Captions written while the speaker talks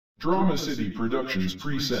Drama City Productions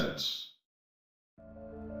presents.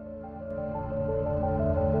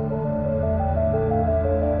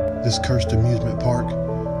 This cursed amusement park,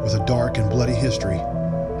 with a dark and bloody history,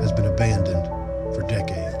 has been abandoned for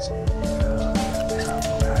decades.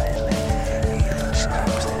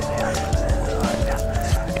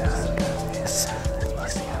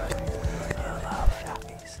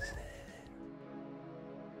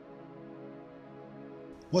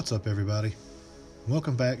 What's up, everybody?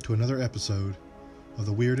 Welcome back to another episode of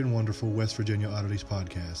the Weird and Wonderful West Virginia Oddities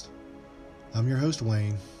podcast. I'm your host,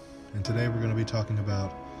 Wayne, and today we're going to be talking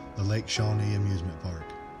about the Lake Shawnee Amusement Park.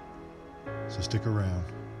 So stick around.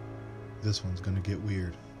 This one's going to get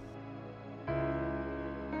weird.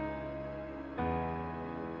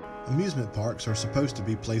 Amusement parks are supposed to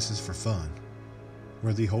be places for fun,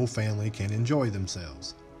 where the whole family can enjoy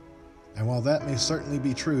themselves. And while that may certainly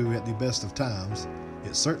be true at the best of times,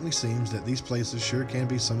 it certainly seems that these places sure can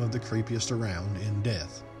be some of the creepiest around in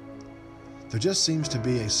death. There just seems to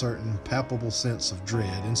be a certain palpable sense of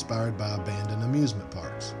dread inspired by abandoned amusement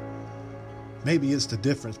parks. Maybe it's the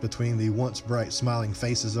difference between the once bright smiling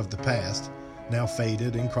faces of the past, now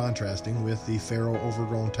faded and contrasting with the feral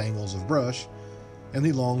overgrown tangles of brush, and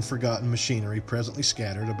the long forgotten machinery presently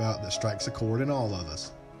scattered about that strikes a chord in all of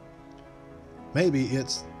us. Maybe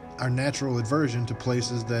it's our natural aversion to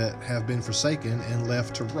places that have been forsaken and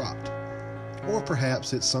left to rot. Or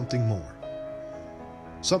perhaps it's something more.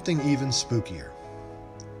 Something even spookier.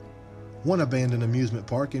 One abandoned amusement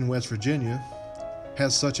park in West Virginia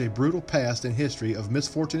has such a brutal past and history of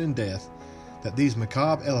misfortune and death that these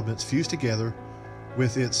macabre elements fuse together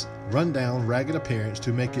with its run-down, ragged appearance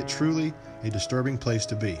to make it truly a disturbing place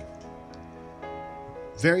to be.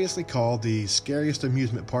 Variously called the scariest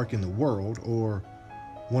amusement park in the world, or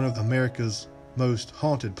one of America's most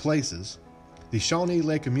haunted places, the Shawnee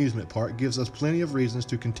Lake Amusement Park gives us plenty of reasons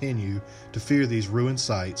to continue to fear these ruined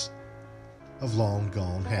sites of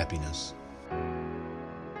long-gone happiness.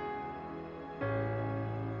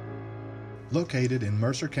 Located in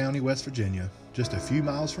Mercer County, West Virginia, just a few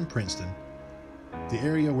miles from Princeton, the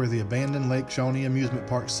area where the abandoned Lake Shawnee Amusement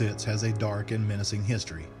Park sits has a dark and menacing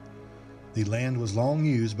history. The land was long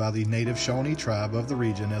used by the native Shawnee tribe of the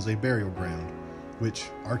region as a burial ground, which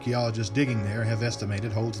archaeologists digging there have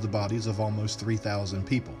estimated holds the bodies of almost 3,000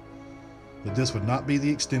 people. But this would not be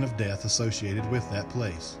the extent of death associated with that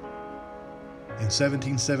place. In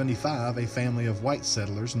 1775, a family of white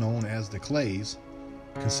settlers known as the Clays,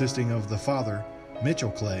 consisting of the father,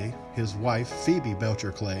 Mitchell Clay, his wife, Phoebe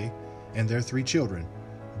Belcher Clay, and their 3 children,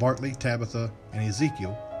 Bartley, Tabitha, and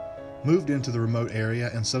Ezekiel, moved into the remote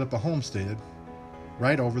area and set up a homestead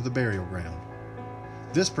right over the burial ground.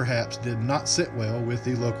 This perhaps did not sit well with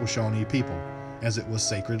the local Shawnee people, as it was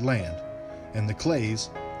sacred land, and the Clays,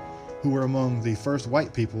 who were among the first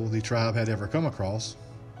white people the tribe had ever come across,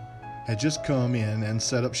 had just come in and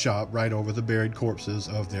set up shop right over the buried corpses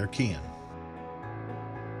of their kin.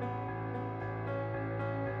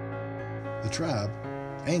 The tribe,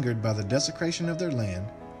 angered by the desecration of their land,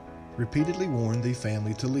 repeatedly warned the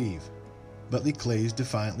family to leave, but the Clays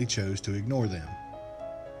defiantly chose to ignore them.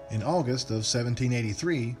 In August of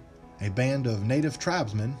 1783, a band of native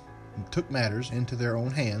tribesmen took matters into their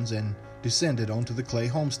own hands and descended onto the Clay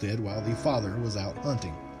homestead while the father was out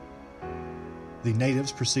hunting. The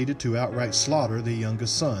natives proceeded to outright slaughter the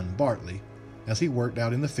youngest son, Bartley, as he worked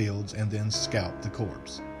out in the fields and then scalped the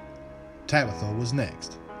corpse. Tabitha was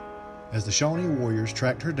next, as the Shawnee warriors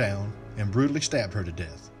tracked her down and brutally stabbed her to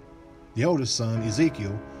death. The oldest son,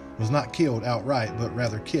 Ezekiel, was not killed outright but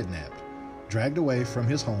rather kidnapped, dragged away from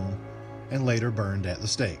his home, and later burned at the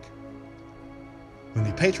stake. When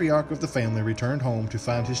the patriarch of the family returned home to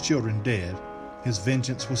find his children dead, his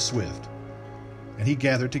vengeance was swift, and he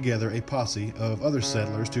gathered together a posse of other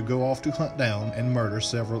settlers to go off to hunt down and murder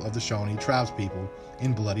several of the Shawnee tribespeople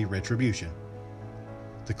in bloody retribution.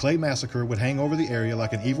 The Clay massacre would hang over the area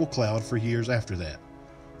like an evil cloud for years after that,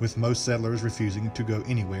 with most settlers refusing to go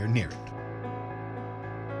anywhere near it.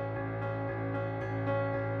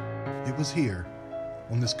 It was here,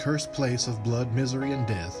 on this cursed place of blood, misery, and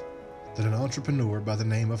death, that an entrepreneur by the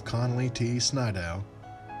name of Conley T. Snidow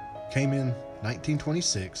came in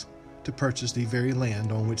 1926 to purchase the very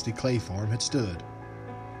land on which the Clay farm had stood.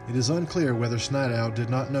 It is unclear whether Snidow did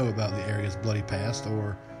not know about the area's bloody past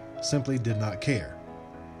or simply did not care,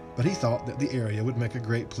 but he thought that the area would make a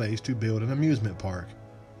great place to build an amusement park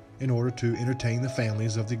in order to entertain the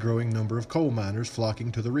families of the growing number of coal miners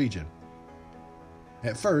flocking to the region.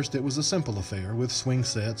 At first, it was a simple affair with swing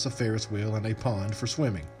sets, a Ferris wheel, and a pond for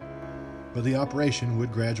swimming. But the operation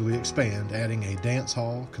would gradually expand, adding a dance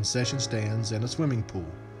hall, concession stands, and a swimming pool.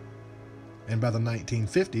 and by the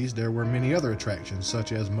 1950s there were many other attractions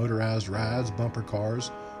such as motorized rides, bumper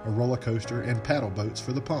cars, a roller coaster, and paddle boats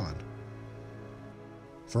for the pond.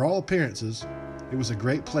 For all appearances, it was a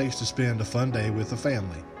great place to spend a fun day with the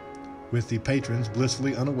family, with the patrons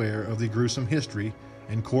blissfully unaware of the gruesome history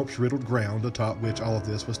and corpse-riddled ground atop which all of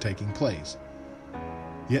this was taking place.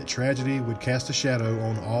 Yet tragedy would cast a shadow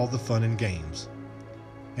on all the fun and games,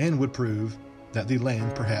 and would prove that the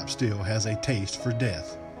land perhaps still has a taste for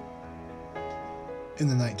death. In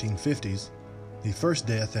the 1950s, the first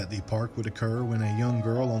death at the park would occur when a young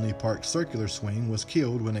girl on the park's circular swing was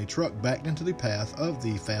killed when a truck backed into the path of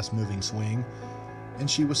the fast-moving swing and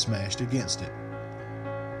she was smashed against it.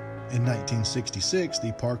 In 1966,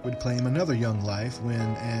 the park would claim another young life when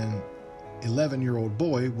an 11-year-old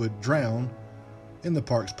boy would drown in the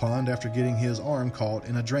park's pond after getting his arm caught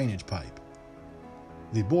in a drainage pipe.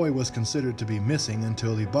 The boy was considered to be missing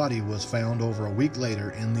until the body was found over a week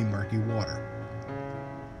later in the murky water.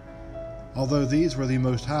 Although these were the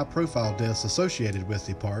most high-profile deaths associated with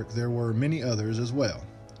the park, there were many others as well,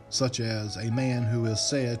 such as a man who is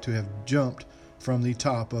said to have jumped from the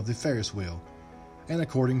top of the Ferris wheel, and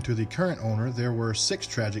according to the current owner, there were 6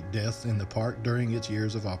 tragic deaths in the park during its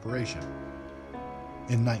years of operation.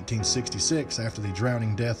 In 1966, after the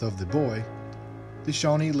drowning death of the boy, the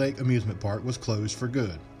Shawnee Lake Amusement Park was closed for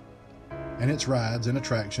good, and its rides and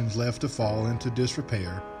attractions left to fall into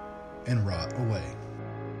disrepair and rot away.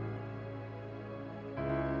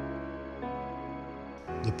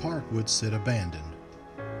 The park would sit abandoned,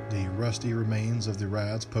 the rusty remains of the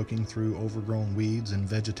rides poking through overgrown weeds and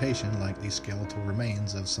vegetation like the skeletal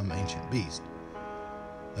remains of some ancient beast,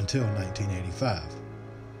 until 1985,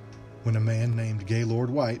 when a man named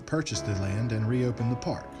Gaylord White purchased the land and reopened the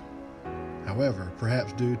park. However,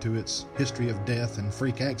 perhaps due to its history of death and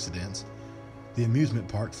freak accidents, the amusement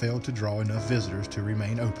park failed to draw enough visitors to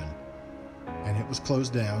remain open, and it was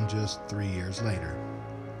closed down just 3 years later.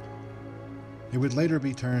 It would later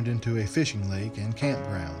be turned into a fishing lake and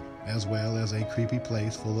campground, as well as a creepy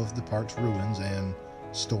place full of the park's ruins and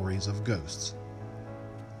stories of ghosts.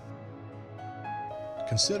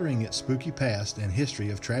 Considering its spooky past and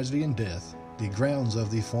history of tragedy and death, the grounds of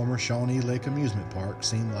the former Shawnee Lake Amusement Park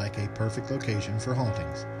seem like a perfect location for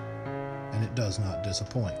hauntings, and it does not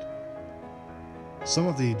disappoint. Some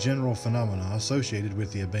of the general phenomena associated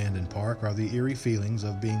with the abandoned park are the eerie feelings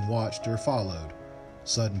of being watched or followed,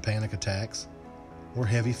 sudden panic attacks, or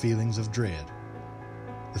heavy feelings of dread.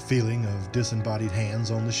 The feeling of disembodied hands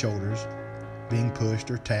on the shoulders, being pushed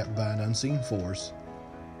or tapped by an unseen force,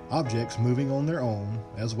 objects moving on their own,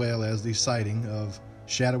 as well as the sighting of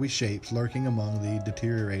shadowy shapes lurking among the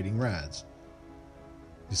deteriorating rides.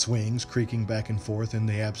 The swings creaking back and forth in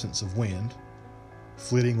the absence of wind,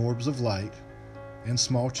 flitting orbs of light, and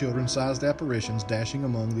small children-sized apparitions dashing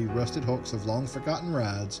among the rusted hulks of long-forgotten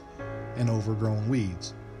rides and overgrown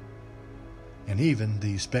weeds, and even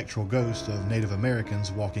the spectral ghosts of Native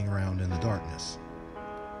Americans walking around in the darkness.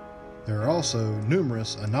 There are also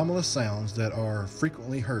numerous anomalous sounds that are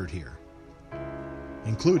frequently heard here,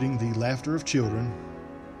 including the laughter of children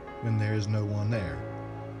when there is no one there,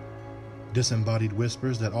 disembodied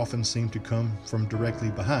whispers that often seem to come from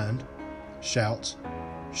directly behind, shouts,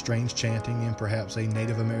 strange chanting in perhaps a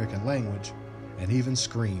Native American language, and even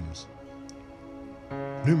screams.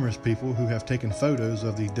 Numerous people who have taken photos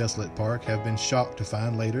of the desolate park have been shocked to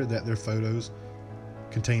find later that their photos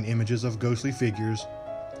contain images of ghostly figures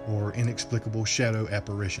or inexplicable shadow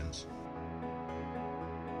apparitions.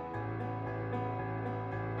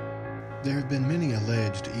 There have been many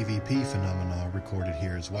alleged EVP phenomena recorded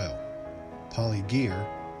here as well. Polly Gear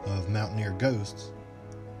of Mountaineer Ghosts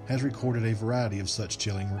has recorded a variety of such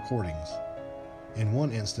chilling recordings. In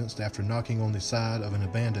one instance, after knocking on the side of an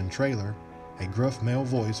abandoned trailer, a gruff male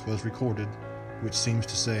voice was recorded which seems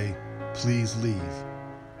to say, "Please leave."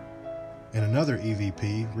 In another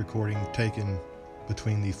EVP recording taken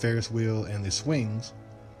between the Ferris wheel and the swings,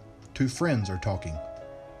 2 friends are talking.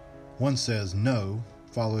 One says "no,"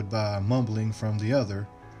 followed by mumbling from the other,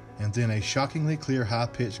 and then a shockingly clear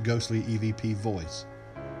high-pitched ghostly EVP voice,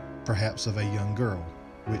 perhaps of a young girl,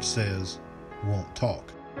 which says, "Won't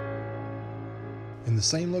talk." In the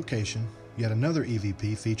same location, yet another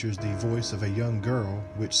EVP features the voice of a young girl,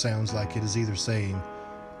 which sounds like it is either saying,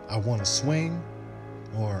 "I want to swing,"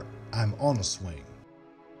 or "I'm on a swing."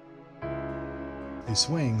 The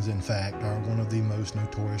swings, in fact, are one of the most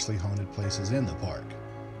notoriously haunted places in the park.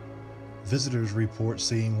 Visitors report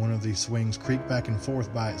seeing one of the swings creak back and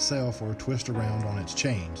forth by itself or twist around on its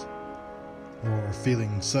chains, or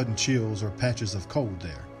feeling sudden chills or patches of cold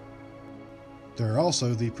there. There are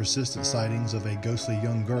also the persistent sightings of a ghostly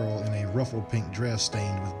young girl in a ruffled pink dress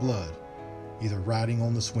stained with blood, either riding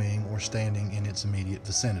on the swing or standing in its immediate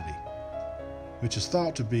vicinity, which is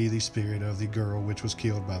thought to be the spirit of the girl which was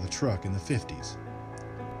killed by the truck in the 50s.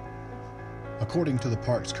 According to the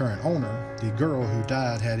park's current owner, the girl who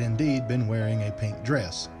died had indeed been wearing a pink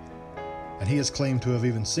dress, and he has claimed to have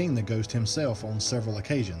even seen the ghost himself on several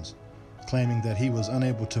occasions, claiming that he was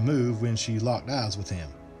unable to move when she locked eyes with him.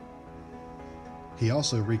 He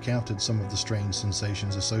also recounted some of the strange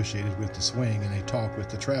sensations associated with the swing in a talk with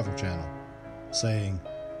the Travel Channel, saying,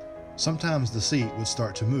 "Sometimes the seat would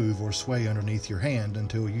start to move or sway underneath your hand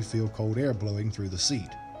until you feel cold air blowing through the seat.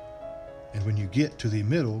 And when you get to the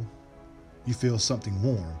middle, you feel something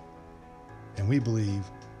warm. And we believe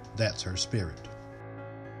that's her spirit."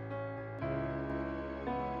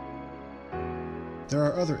 There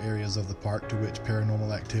are other areas of the park to which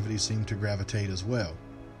paranormal activity seem to gravitate as well.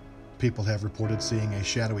 People have reported seeing a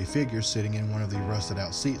shadowy figure sitting in one of the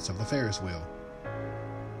rusted-out seats of the Ferris wheel,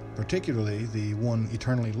 particularly the one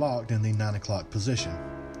eternally locked in the 9 o'clock position,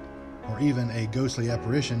 or even a ghostly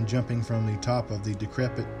apparition jumping from the top of the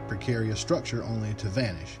decrepit, precarious structure only to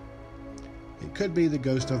vanish. It could be the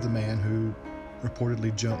ghost of the man who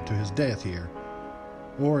reportedly jumped to his death here,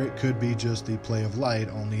 or it could be just the play of light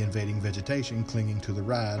on the invading vegetation clinging to the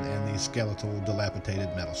ride and the skeletal, dilapidated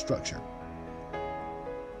metal structure.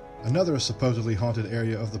 Another supposedly haunted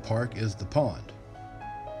area of the park is the pond,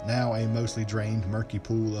 now a mostly drained, murky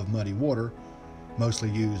pool of muddy water,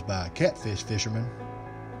 mostly used by catfish fishermen,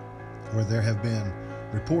 where there have been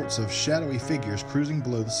reports of shadowy figures cruising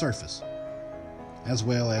below the surface, as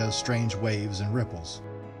well as strange waves and ripples.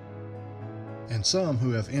 And some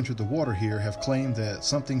who have entered the water here have claimed that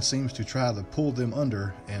something seems to try to pull them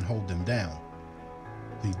under and hold them down.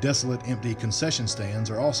 The desolate, empty concession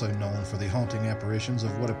stands are also known for the haunting apparitions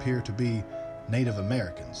of what appear to be Native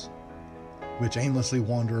Americans, which aimlessly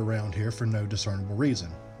wander around here for no discernible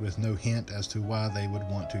reason, with no hint as to why they would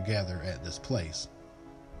want to gather at this place.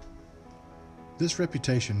 This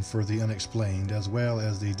reputation for the unexplained, as well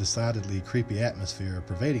as the decidedly creepy atmosphere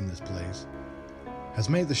pervading this place, has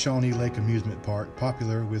made the Shawnee Lake Amusement Park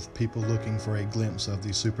popular with people looking for a glimpse of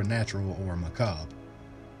the supernatural or macabre.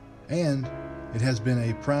 And it has been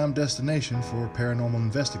a prime destination for paranormal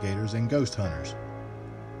investigators and ghost hunters.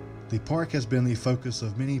 The park has been the focus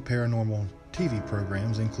of many paranormal TV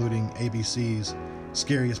programs, including ABC's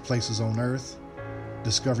Scariest Places on Earth,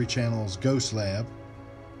 Discovery Channel's Ghost Lab,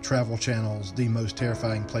 Travel Channel's The Most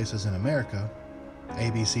Terrifying Places in America,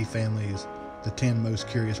 ABC Family's The 10 Most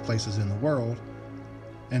Curious Places in the World,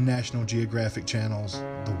 and National Geographic Channel's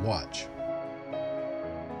The Watch.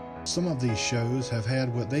 Some of these shows have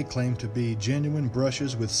had what they claim to be genuine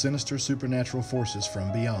brushes with sinister supernatural forces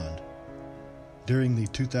from beyond. During the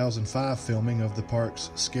 2005 filming of the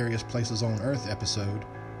park's Scariest Places on Earth episode,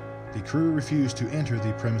 the crew refused to enter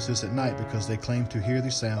the premises at night because they claimed to hear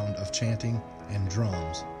the sound of chanting and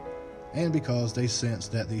drums, and because they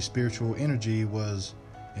sensed that the spiritual energy was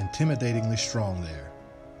intimidatingly strong there,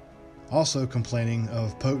 also complaining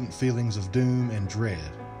of potent feelings of doom and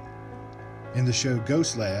dread. In the show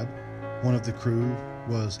Ghost Lab, one of the crew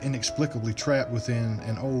was inexplicably trapped within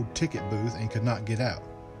an old ticket booth and could not get out,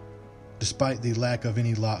 despite the lack of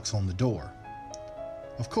any locks on the door.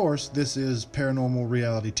 Of course, this is paranormal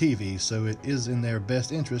reality TV, so it is in their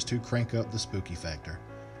best interest to crank up the spooky factor,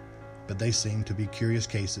 but they seem to be curious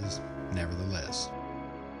cases nevertheless.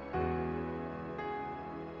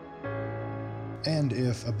 And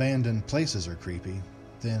if abandoned places are creepy,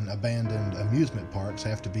 then abandoned amusement parks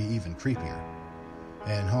have to be even creepier.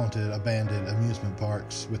 And haunted, abandoned amusement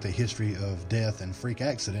parks with a history of death and freak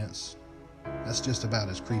accidents, that's just about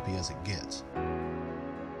as creepy as it gets.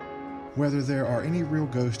 Whether there are any real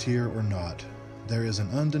ghosts here or not, there is an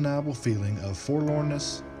undeniable feeling of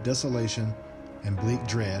forlornness, desolation, and bleak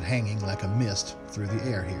dread hanging like a mist through the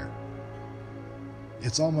air here.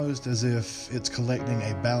 It's almost as if it's collecting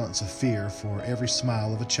a balance of fear for every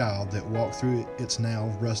smile of a child that walked through its now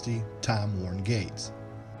rusty, time-worn gates.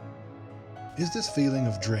 Is this feeling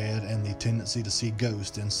of dread and the tendency to see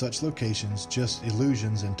ghosts in such locations just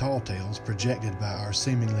illusions and tall tales projected by our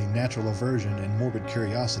seemingly natural aversion and morbid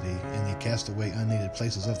curiosity in the castaway, unneeded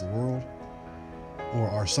places of the world? Or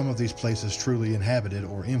are some of these places truly inhabited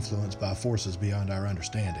or influenced by forces beyond our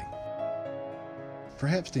understanding?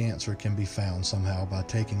 Perhaps the answer can be found somehow by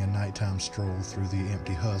taking a nighttime stroll through the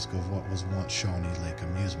empty husk of what was once Shawnee Lake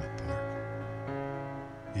Amusement Park.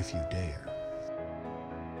 If you dare.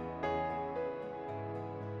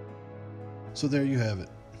 So there you have it,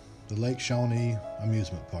 the Lake Shawnee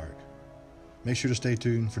Amusement Park. Make sure to stay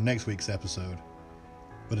tuned for next week's episode.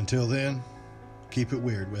 But until then, keep it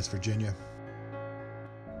weird, West Virginia.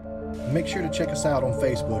 Make sure to check us out on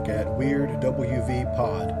Facebook at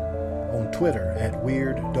WeirdWVPod, on Twitter at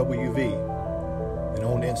WeirdWV, and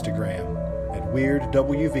on Instagram at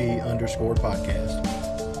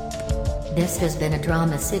WeirdWV_podcast. This has been a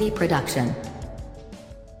Drama City production.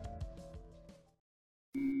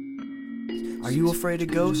 Are you afraid of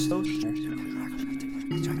ghosts? Well,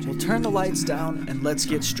 turn the lights down and let's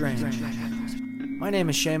get strange. My name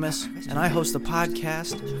is Seamus, and I host the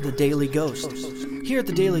podcast, The Daily Ghost. Here at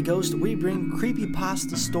The Daily Ghost, we bring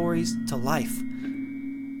creepypasta stories to life.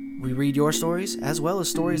 We read your stories, as well as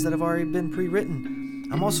stories that have already been pre-written.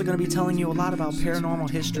 I'm also going to be telling you a lot about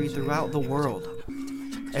paranormal history throughout the world.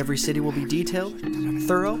 Every city will be detailed,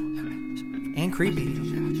 thorough, and creepy.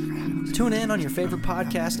 Tune in on your favorite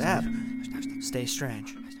podcast app. Stay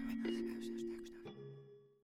strange.